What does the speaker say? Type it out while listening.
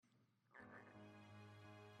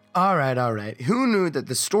All right, all right. Who knew that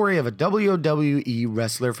the story of a WWE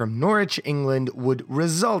wrestler from Norwich, England would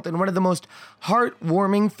result in one of the most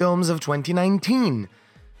heartwarming films of 2019?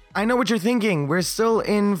 I know what you're thinking. We're still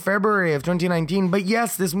in February of 2019, but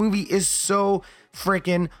yes, this movie is so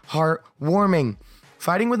freaking heartwarming.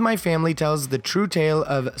 Fighting with My Family tells the true tale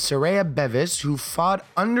of Saraya Bevis, who fought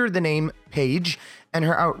under the name Paige, and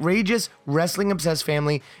her outrageous wrestling-obsessed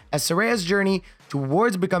family as Saraya's journey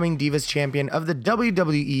towards becoming Divas Champion of the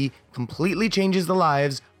WWE completely changes the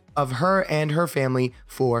lives of her and her family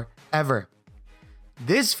forever.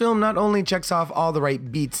 This film not only checks off all the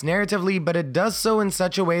right beats narratively, but it does so in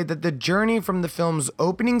such a way that the journey from the film's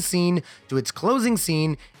opening scene to its closing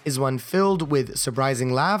scene is one filled with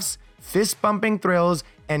surprising laughs, fist-bumping thrills,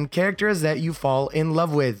 and characters that you fall in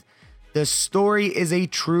love with. The story is a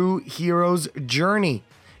true hero's journey.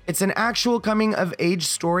 It's an actual coming-of-age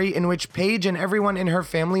story in which Paige and everyone in her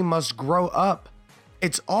family must grow up.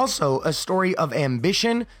 It's also a story of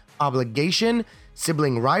ambition, obligation,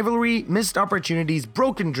 sibling rivalry, missed opportunities,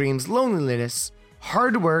 broken dreams, loneliness,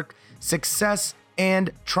 hard work, success,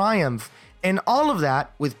 and triumph. And all of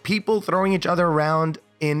that with people throwing each other around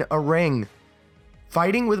in a ring.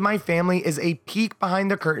 Fighting with My Family is a peek behind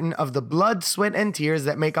the curtain of the blood, sweat, and tears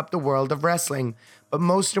that make up the world of wrestling. But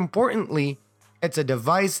most importantly, it's a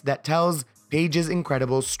device that tells Paige's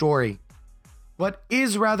incredible story. What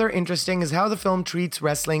is rather interesting is how the film treats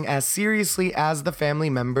wrestling as seriously as the family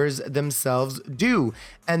members themselves do,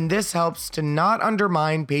 and this helps to not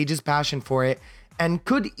undermine Paige's passion for it and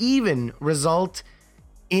could even result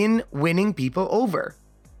in winning people over.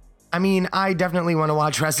 I mean, I definitely want to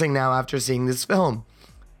watch wrestling now after seeing this film.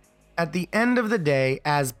 At the end of the day,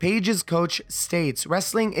 as Paige's coach states,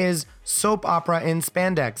 wrestling is soap opera in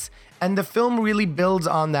spandex, and the film really builds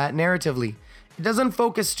on that narratively. It doesn't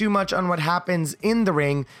focus too much on what happens in the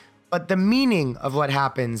ring, but the meaning of what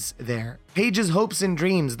happens there. Paige's hopes and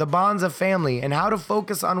dreams, the bonds of family, and how to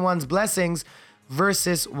focus on one's blessings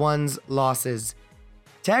versus one's losses.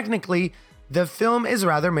 Technically, the film is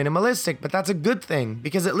rather minimalistic, but that's a good thing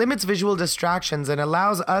because it limits visual distractions and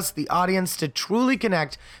allows us, the audience, to truly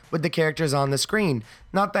connect with the characters on the screen.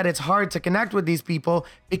 Not that it's hard to connect with these people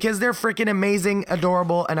because they're freaking amazing,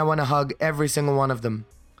 adorable, and I want to hug every single one of them.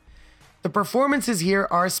 The performances here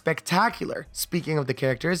are spectacular, speaking of the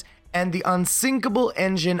characters, and the unsinkable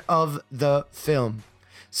engine of the film.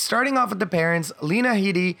 Starting off with the parents, Lena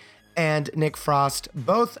Headey and Nick Frost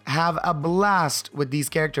both have a blast with these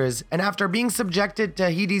characters, and after being subjected to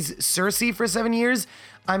Headey's Cersei for 7 years,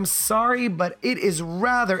 I'm sorry, but it is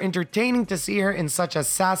rather entertaining to see her in such a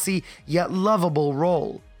sassy yet lovable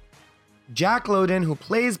role. Jack Lowden, who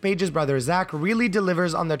plays Paige's brother Zach, really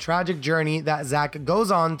delivers on the tragic journey that Zach goes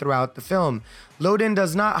on throughout the film. Lowden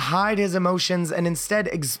does not hide his emotions and instead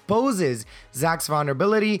exposes Zach's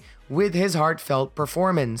vulnerability with his heartfelt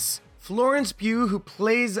performance. Florence Pugh, who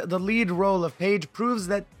plays the lead role of Paige, proves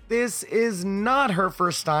that this is not her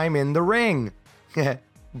first time in the ring.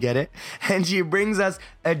 Get it? And she brings us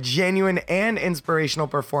a genuine and inspirational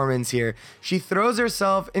performance here. She throws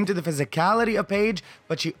herself into the physicality of Paige,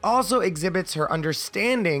 but she also exhibits her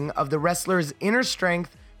understanding of the wrestler's inner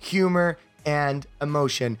strength, humor, and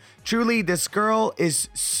emotion. Truly, this girl is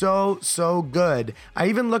so good. I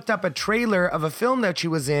even looked up a trailer of a film that she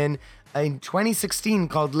was in 2016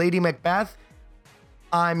 called Lady Macbeth.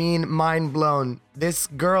 I mean, mind blown. This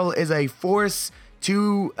girl is a force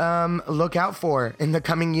to look out for in the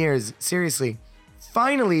coming years. Seriously.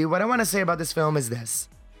 Finally, what I want to say about this film is this.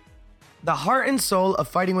 The heart and soul of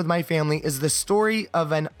Fighting with My Family is the story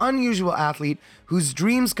of an unusual athlete whose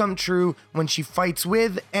dreams come true when she fights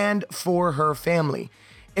with and for her family.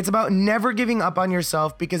 It's about never giving up on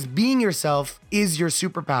yourself because being yourself is your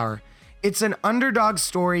superpower. It's an underdog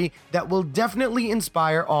story that will definitely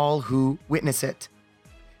inspire all who witness it.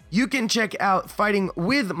 You can check out Fighting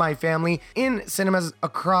with My Family in cinemas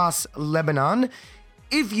across Lebanon.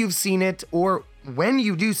 If you've seen it, or when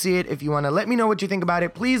you do see it, if you want to let me know what you think about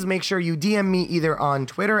it, please make sure you DM me either on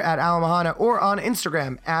Twitter at Alan Mahana or on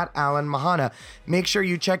Instagram at Alan Mahana. Make sure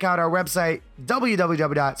you check out our website,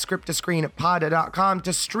 www.scripttoscreenpod.com,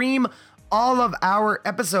 to stream all of our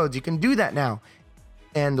episodes. You can do that now.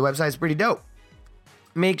 And the website's pretty dope.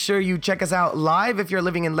 Make sure you check us out live if you're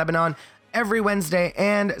living in Lebanon every Wednesday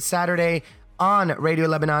and Saturday on Radio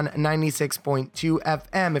Lebanon 96.2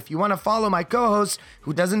 FM. If you want to follow my co-host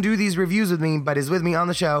who doesn't do these reviews with me but is with me on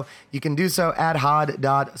the show, you can do so at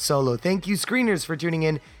hod.solo. Thank you, screeners, for tuning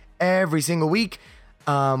in every single week.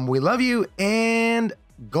 We love you, and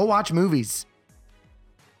go watch movies.